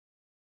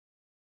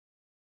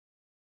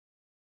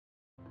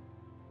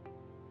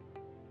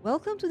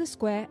Welcome to the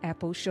Square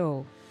Apple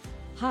Show.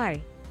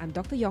 Hi, I'm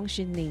Dr.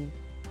 Yongshin Ning.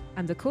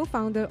 I'm the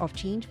co-founder of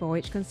Change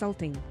Voyage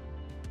Consulting.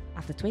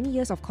 After 20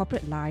 years of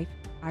corporate life,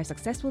 I've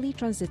successfully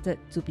transited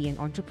to be an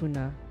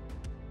entrepreneur.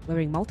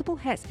 Wearing multiple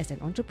hats as an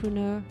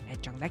entrepreneur,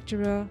 adjunct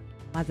lecturer,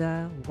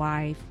 mother,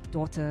 wife,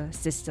 daughter,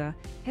 sister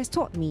has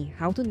taught me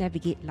how to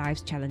navigate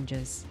life's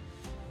challenges.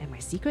 And my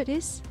secret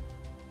is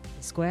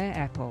the Square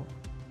Apple.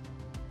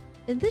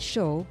 In this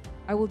show,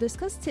 I will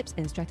discuss tips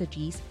and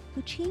strategies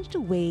to change the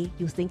way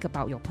you think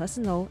about your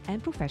personal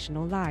and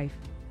professional life.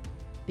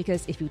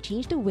 Because if you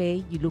change the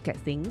way you look at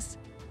things,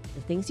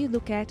 the things you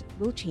look at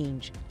will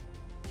change.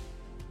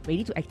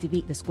 Ready to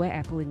activate the Square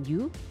Apple in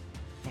you?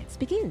 Let's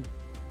begin.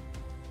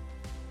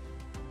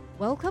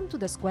 Welcome to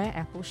the Square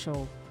Apple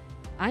Show.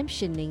 I'm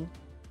Shin Ning,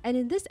 and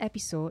in this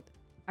episode,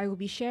 I will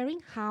be sharing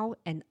how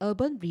an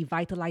urban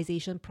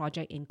revitalization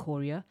project in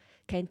Korea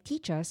can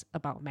teach us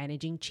about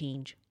managing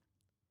change.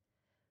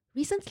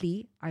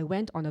 Recently, I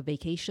went on a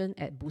vacation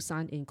at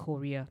Busan in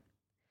Korea.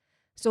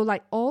 So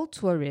like all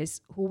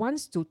tourists who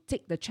wants to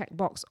tick the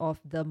checkbox of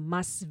the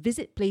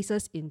must-visit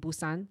places in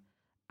Busan,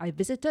 I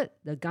visited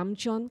the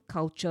Gamcheon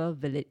Culture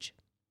Village.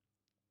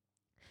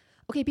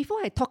 Okay,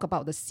 before I talk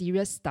about the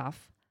serious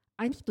stuff,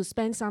 I need to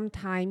spend some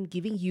time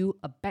giving you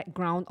a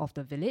background of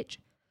the village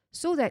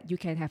so that you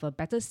can have a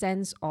better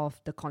sense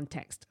of the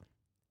context.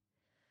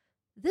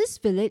 This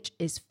village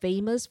is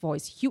famous for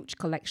its huge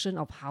collection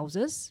of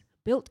houses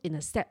built in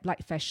a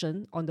step-like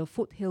fashion on the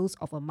foothills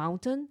of a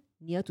mountain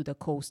near to the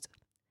coast.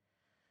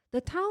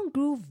 The town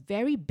grew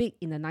very big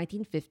in the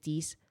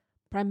 1950s,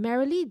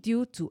 primarily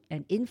due to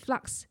an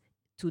influx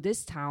to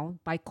this town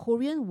by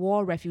Korean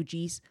War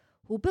refugees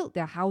who built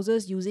their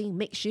houses using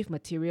makeshift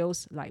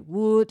materials like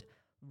wood,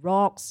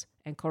 rocks,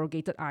 and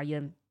corrugated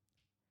iron.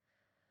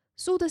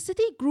 So the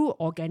city grew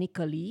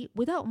organically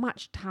without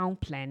much town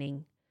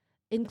planning,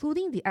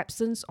 including the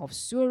absence of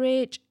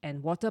sewerage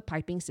and water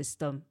piping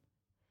system.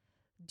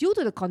 Due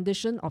to the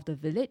condition of the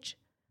village,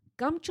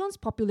 Gamcheon's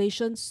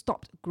population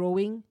stopped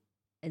growing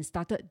and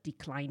started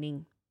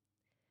declining.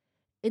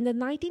 In the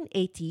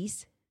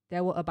 1980s,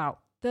 there were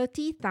about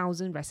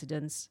 30,000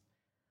 residents,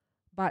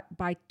 but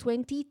by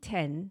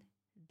 2010,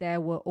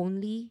 there were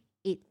only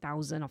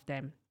 8,000 of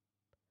them.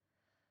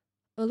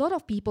 A lot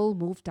of people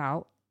moved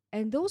out,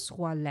 and those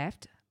who are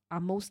left are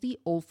mostly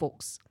old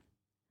folks.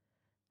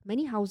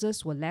 Many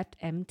houses were left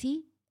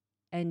empty,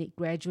 and it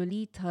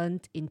gradually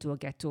turned into a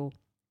ghetto.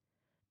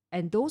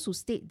 And those who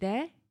stayed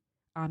there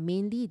are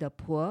mainly the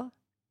poor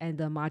and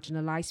the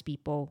marginalized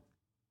people.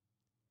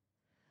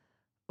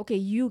 Okay,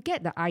 you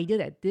get the idea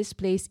that this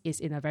place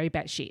is in a very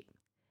bad shape.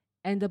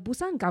 And the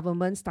Busan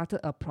government started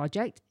a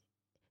project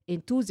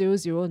in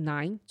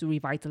 2009 to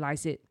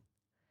revitalize it.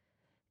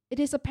 It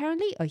is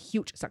apparently a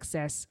huge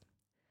success.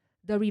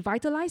 The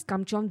revitalized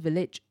Gamcheon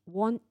village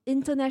won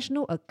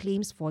international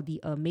acclaims for the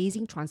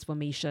amazing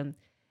transformation,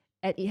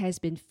 and it has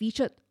been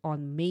featured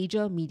on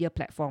major media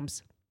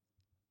platforms.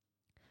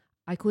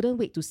 I couldn't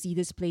wait to see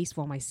this place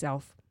for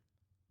myself.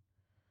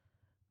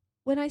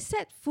 When I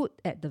set foot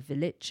at the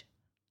village,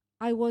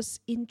 I was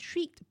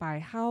intrigued by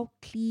how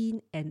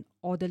clean and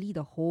orderly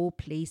the whole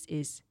place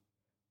is.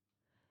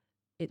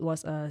 It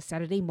was a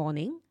Saturday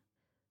morning,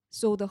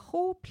 so the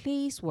whole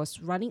place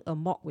was running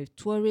amok with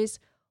tourists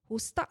who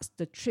starts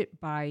the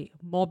trip by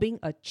mobbing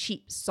a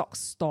cheap sock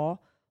store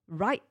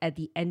right at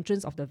the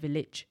entrance of the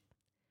village.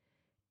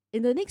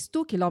 In the next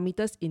 2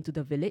 kilometers into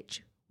the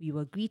village, we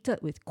were greeted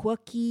with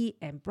quirky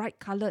and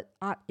bright-coloured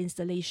art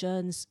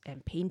installations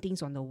and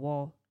paintings on the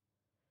wall.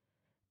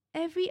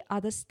 Every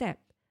other step,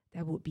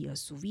 there would be a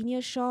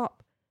souvenir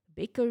shop,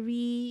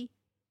 bakery,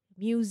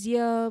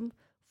 museum,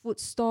 food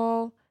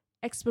stall,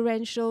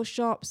 experiential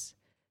shops.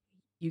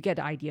 You get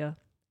the idea.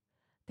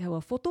 There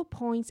were photo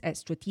points at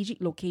strategic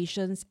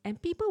locations,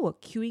 and people were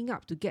queuing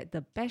up to get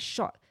the best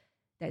shot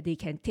that they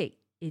can take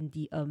in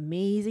the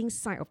amazing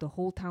sight of the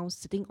whole town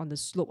sitting on the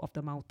slope of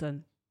the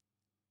mountain.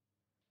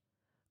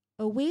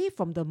 Away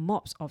from the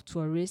mobs of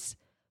tourists,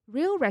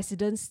 real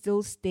residents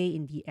still stay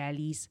in the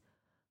alleys,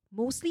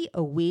 mostly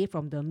away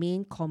from the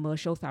main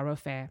commercial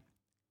thoroughfare.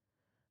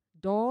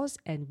 Doors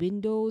and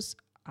windows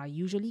are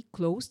usually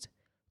closed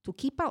to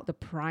keep out the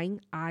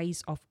prying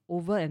eyes of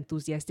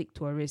over-enthusiastic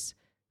tourists,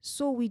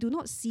 so we do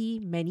not see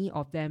many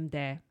of them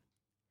there.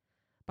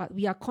 But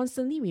we are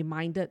constantly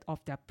reminded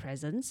of their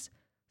presence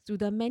through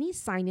the many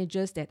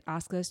signages that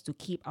ask us to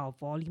keep our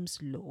volumes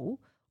low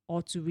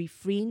or to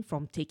refrain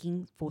from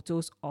taking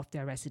photos of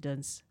their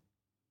residents.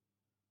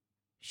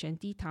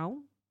 Shanty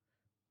town,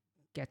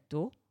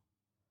 ghetto,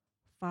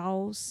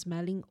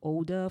 foul-smelling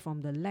odor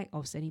from the lack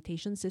of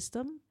sanitation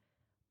system,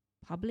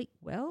 public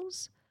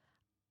wells.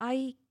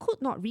 I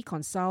could not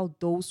reconcile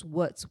those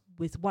words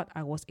with what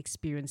I was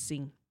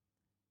experiencing.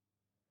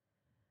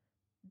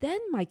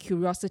 Then my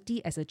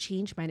curiosity as a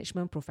change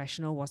management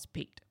professional was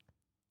piqued.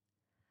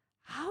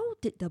 How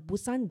did the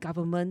Busan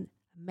government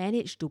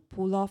manage to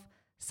pull off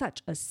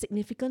such a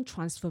significant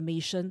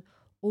transformation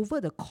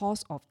over the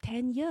course of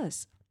 10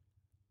 years?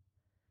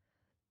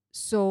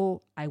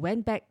 So I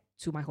went back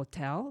to my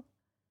hotel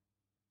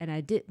and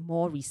I did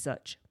more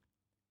research.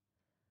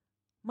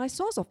 My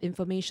source of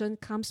information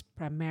comes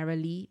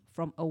primarily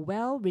from a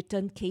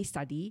well-written case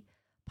study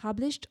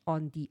published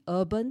on the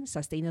Urban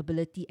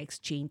Sustainability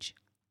Exchange.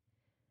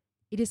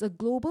 It is a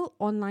global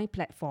online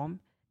platform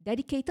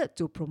dedicated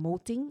to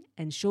promoting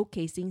and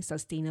showcasing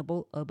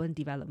sustainable urban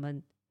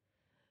development.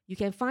 You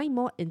can find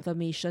more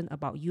information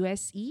about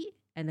USE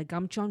and the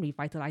Gamcheon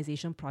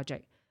Revitalization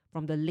Project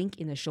from the link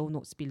in the show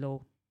notes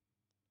below.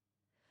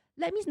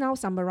 Let me now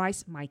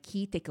summarize my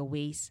key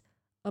takeaways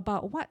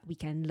about what we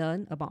can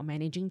learn about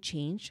managing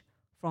change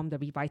from the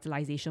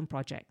revitalization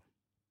project.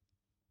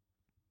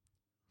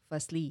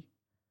 Firstly,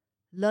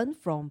 learn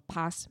from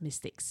past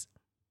mistakes.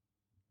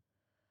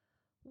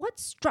 What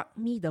struck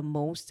me the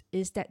most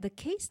is that the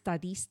case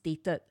study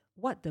stated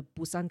what the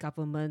Busan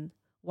government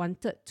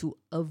wanted to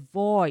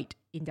avoid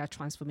in their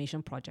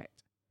transformation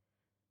project.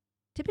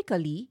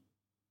 Typically,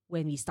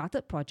 when we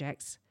started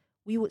projects,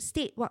 we would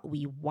state what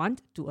we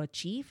want to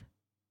achieve.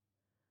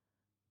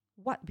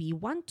 What we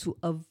want to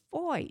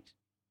avoid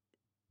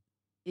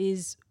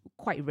is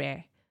quite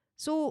rare.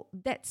 So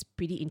that's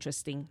pretty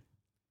interesting.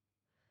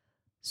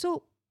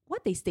 So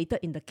what they stated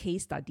in the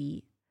case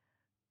study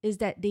is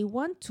that they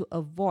want to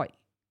avoid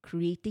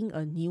creating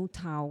a new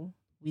town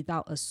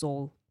without a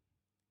soul.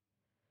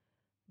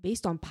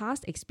 Based on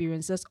past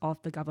experiences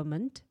of the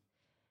government,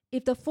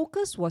 if the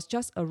focus was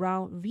just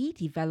around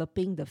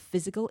redeveloping the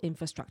physical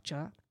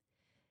infrastructure,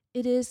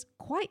 it is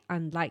quite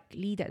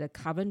unlikely that the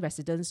current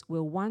residents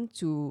will want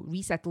to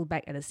resettle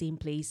back at the same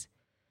place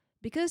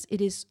because it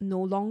is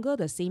no longer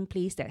the same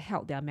place that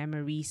held their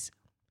memories.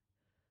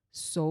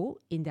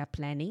 So, in their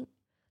planning,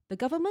 the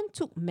government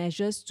took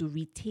measures to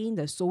retain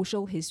the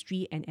social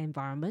history and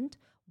environment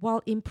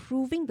while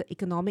improving the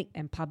economic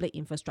and public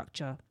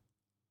infrastructure.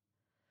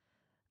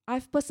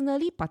 I've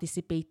personally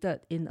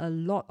participated in a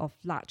lot of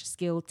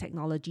large-scale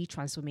technology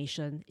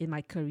transformation in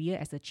my career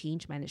as a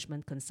change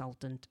management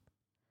consultant.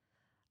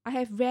 I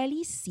have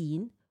rarely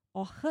seen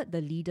or heard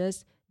the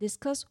leaders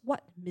discuss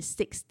what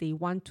mistakes they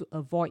want to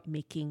avoid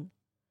making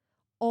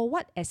or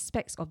what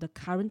aspects of the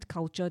current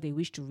culture they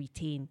wish to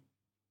retain.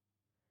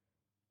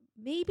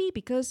 Maybe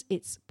because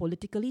it's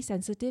politically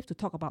sensitive to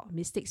talk about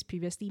mistakes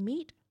previously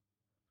made?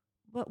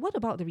 But what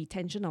about the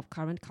retention of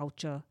current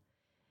culture?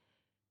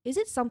 Is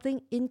it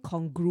something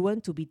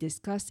incongruent to be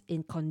discussed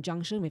in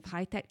conjunction with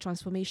high-tech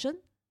transformation?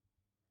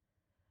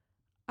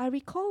 I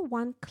recall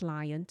one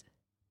client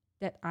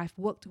that I've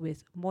worked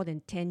with more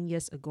than 10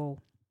 years ago.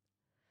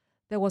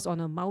 That was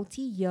on a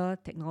multi-year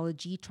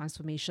technology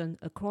transformation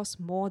across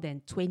more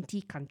than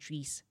 20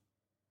 countries.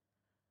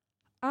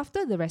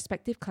 After the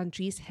respective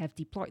countries have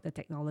deployed the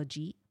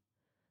technology,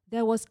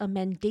 there was a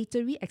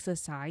mandatory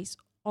exercise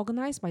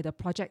organized by the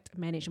Project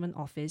Management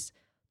Office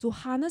to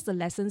harness the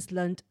lessons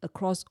learned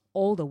across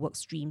all the work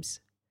streams.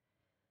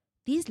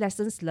 These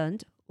lessons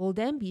learned will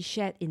then be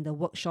shared in the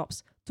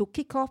workshops to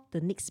kick off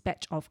the next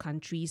batch of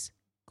countries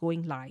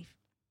going live.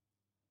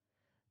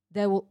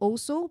 There will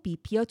also be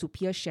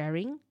peer-to-peer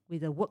sharing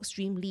with the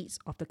workstream leads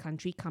of the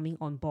country coming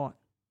on board.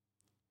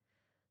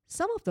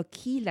 Some of the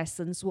key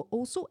lessons were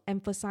also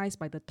emphasized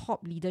by the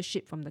top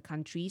leadership from the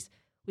countries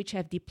which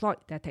have deployed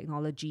their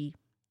technology,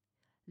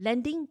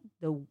 lending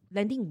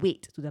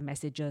weight to the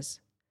messages.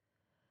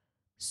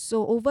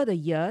 So over the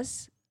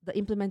years, the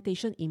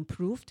implementation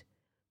improved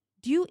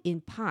due in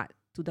part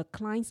to the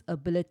client's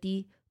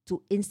ability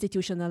to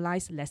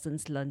institutionalize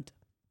lessons learned.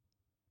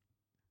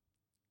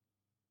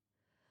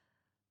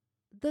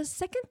 The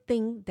second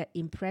thing that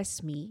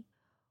impressed me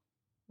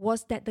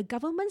was that the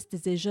government's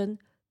decision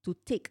to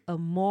take a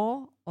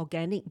more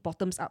organic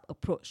bottoms-up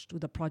approach to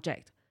the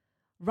project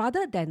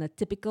rather than a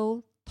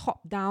typical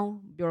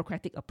top-down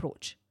bureaucratic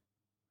approach.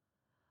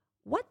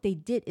 What they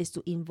did is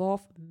to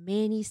involve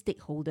many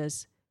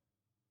stakeholders,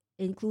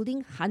 including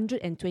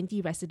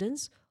 120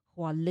 residents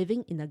who are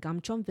living in a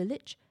Gamcheon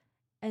village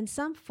and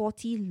some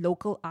 40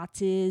 local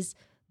artists,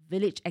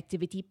 village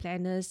activity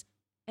planners,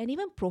 and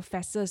even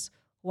professors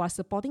who are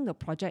supporting the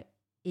project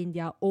in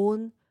their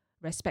own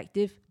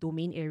respective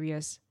domain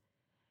areas.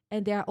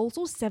 And there are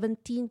also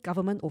 17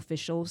 government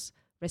officials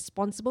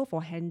responsible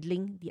for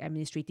handling the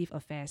administrative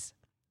affairs.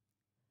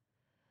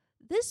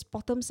 This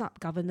bottoms-up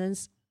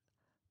governance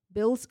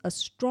builds a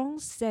strong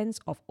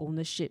sense of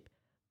ownership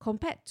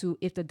compared to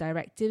if the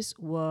directives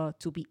were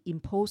to be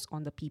imposed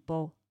on the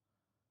people.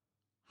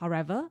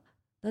 However,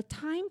 the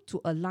time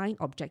to align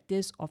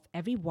objectives of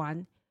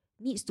everyone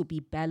needs to be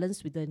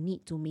balanced with the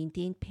need to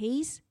maintain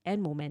pace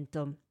and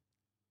momentum.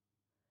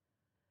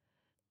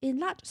 In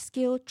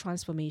large-scale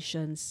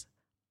transformations,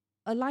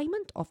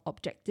 alignment of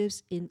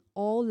objectives in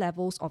all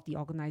levels of the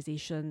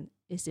organization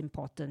is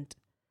important.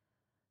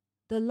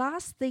 The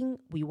last thing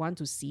we want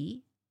to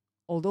see,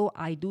 although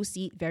I do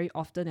see it very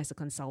often as a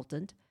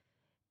consultant,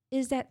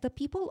 is that the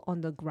people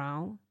on the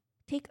ground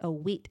take a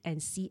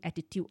wait-and-see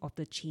attitude of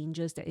the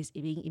changes that is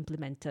being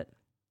implemented.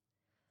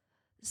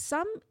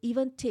 Some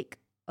even take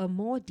a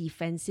more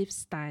defensive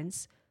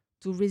stance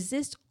to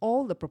resist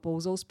all the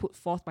proposals put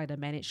forth by the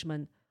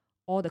management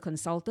or the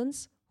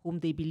consultants whom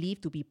they believe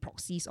to be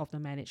proxies of the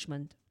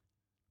management.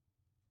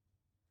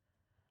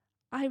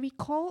 I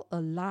recall a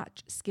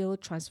large-scale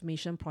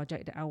transformation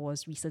project that I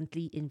was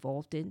recently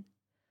involved in.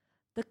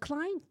 The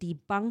client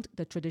debunked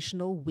the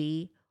traditional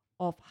way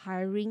of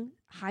hiring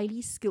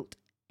highly skilled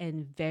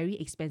and very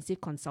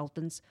expensive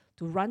consultants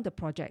to run the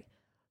project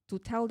to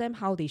tell them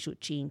how they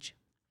should change.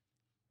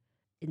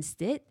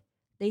 Instead,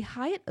 they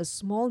hired a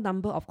small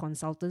number of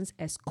consultants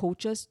as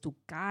coaches to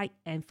guide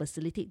and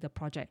facilitate the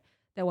project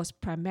that was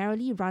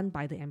primarily run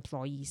by the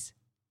employees.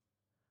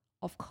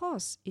 Of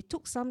course, it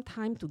took some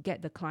time to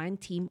get the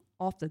client team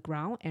off the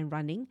ground and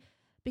running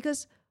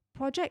because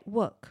project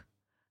work,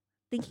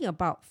 thinking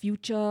about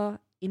future,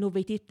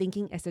 innovative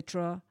thinking,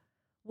 etc.,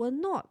 were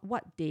not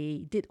what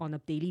they did on a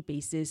daily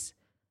basis.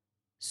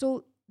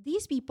 So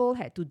these people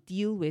had to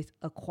deal with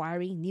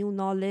acquiring new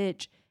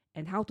knowledge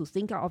and how to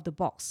think out of the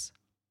box.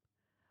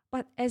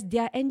 But as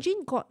their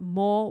engine got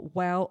more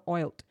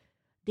well-oiled,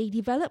 they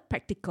developed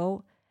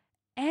practical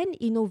and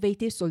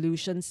innovative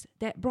solutions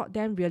that brought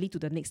them really to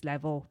the next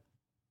level.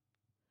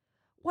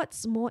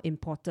 What's more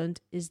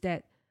important is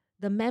that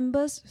the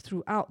members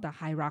throughout the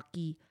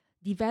hierarchy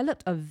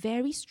developed a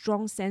very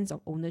strong sense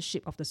of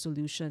ownership of the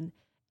solution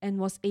and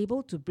was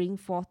able to bring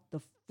forth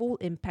the full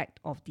impact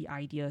of the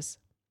ideas.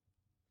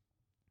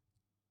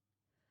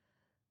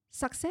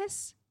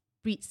 Success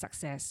breeds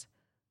success.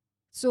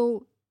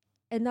 So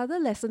another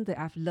lesson that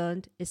I've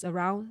learned is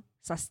around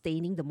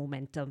sustaining the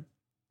momentum.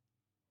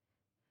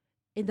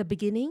 In the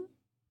beginning,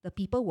 the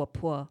people were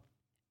poor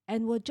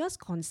and were just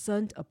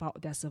concerned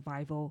about their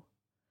survival.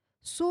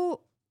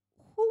 So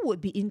who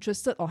would be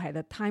interested or had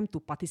the time to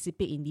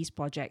participate in these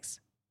projects?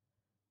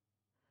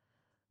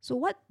 So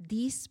what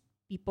these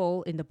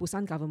people in the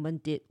Busan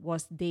government did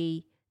was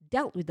they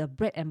dealt with the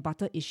bread and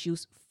butter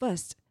issues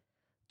first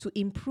to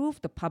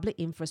improve the public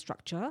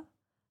infrastructure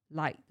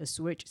like the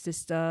sewage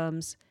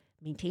systems,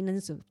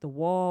 maintenance of the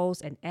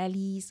walls and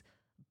alleys,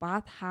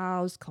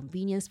 bathhouse,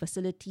 convenience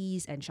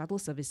facilities, and shuttle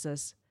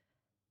services.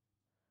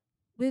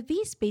 With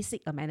these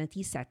basic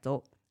amenities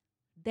settled,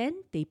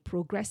 then they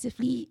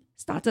progressively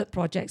started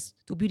projects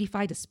to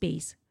beautify the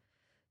space,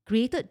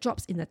 created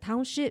jobs in the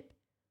township,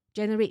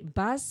 generate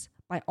buzz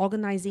by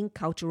organizing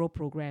cultural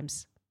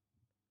programs.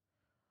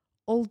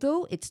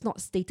 Although it's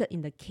not stated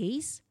in the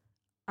case,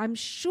 I'm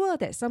sure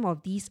that some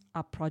of these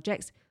are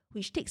projects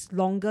which takes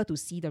longer to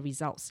see the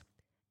results,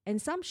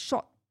 and some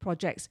short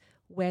projects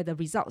where the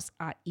results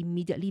are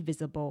immediately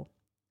visible.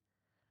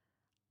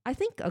 I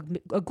think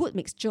a good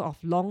mixture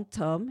of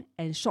long-term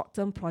and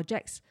short-term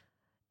projects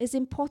is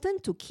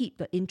important to keep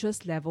the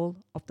interest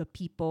level of the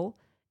people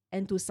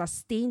and to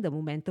sustain the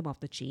momentum of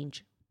the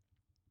change.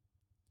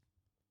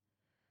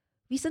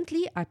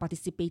 Recently, I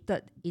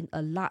participated in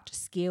a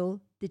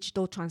large-scale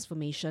digital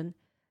transformation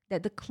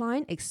that the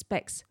client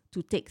expects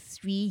to take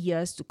 3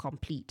 years to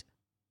complete.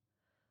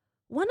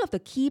 One of the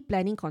key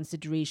planning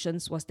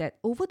considerations was that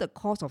over the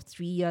course of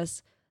 3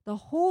 years, the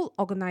whole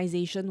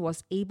organization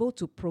was able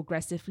to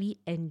progressively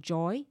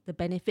enjoy the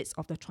benefits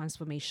of the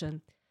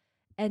transformation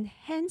and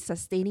hence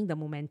sustaining the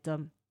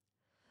momentum.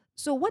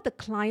 So what the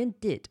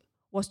client did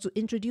was to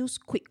introduce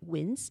quick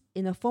wins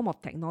in a form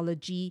of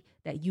technology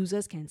that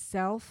users can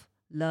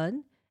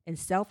self-learn and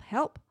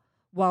self-help,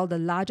 while the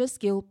larger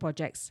scale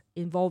projects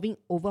involving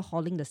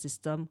overhauling the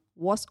system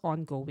was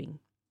ongoing.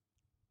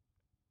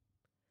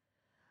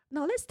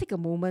 Now let's take a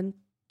moment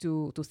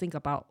to think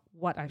about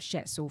what I've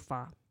shared so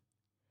far.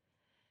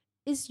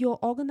 Is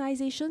your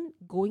organization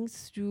going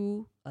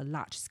through a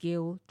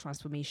large-scale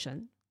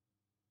transformation?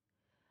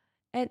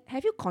 And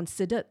have you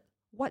considered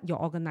what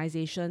your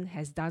organization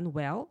has done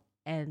well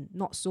and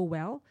not so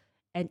well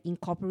and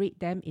incorporate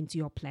them into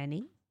your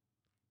planning?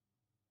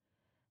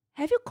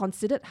 Have you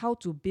considered how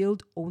to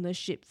build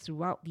ownership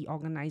throughout the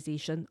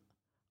organization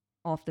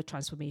of the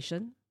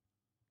transformation?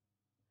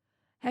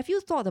 Have you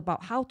thought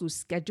about how to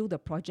schedule the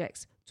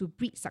projects to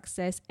breed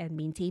success and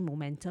maintain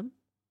momentum?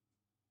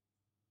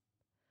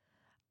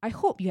 I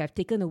hope you have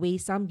taken away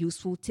some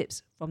useful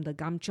tips from the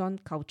Gamcheon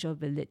Culture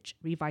Village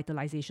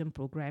Revitalization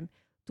Program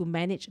to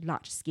manage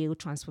large-scale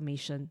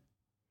transformation.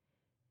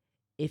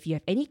 If you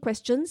have any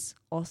questions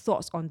or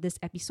thoughts on this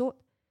episode,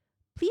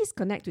 please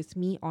connect with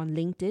me on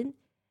LinkedIn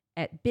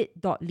at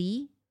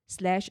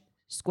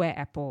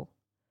bit.ly/squareapple.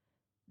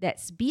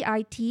 That's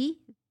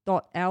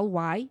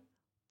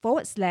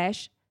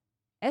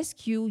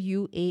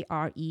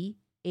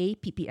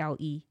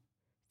bit.ly/SQUAREAPPLE.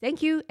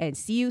 Thank you and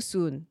see you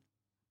soon.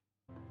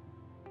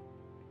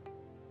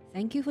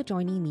 Thank you for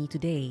joining me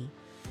today.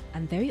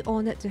 I'm very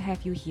honored to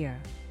have you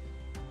here.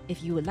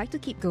 If you would like to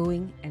keep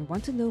going and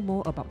want to know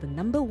more about the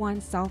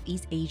 #1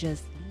 Southeast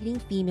Asia's leading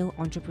female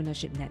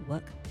entrepreneurship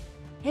network,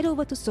 head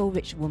over to Soul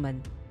Rich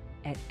Woman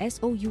at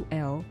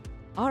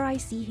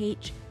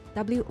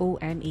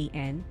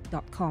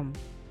soulrichwoman.com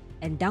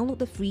and download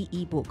the free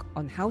ebook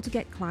on how to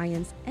get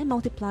clients and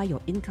multiply your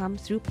income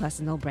through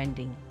personal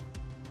branding.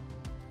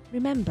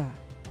 Remember,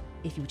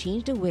 if you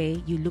change the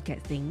way you look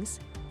at things,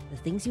 the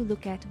things you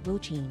look at will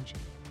change.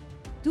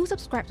 Do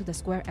subscribe to The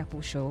Square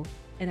Apple Show,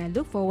 and I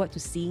look forward to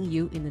seeing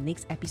you in the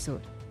next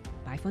episode.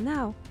 Bye for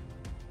now.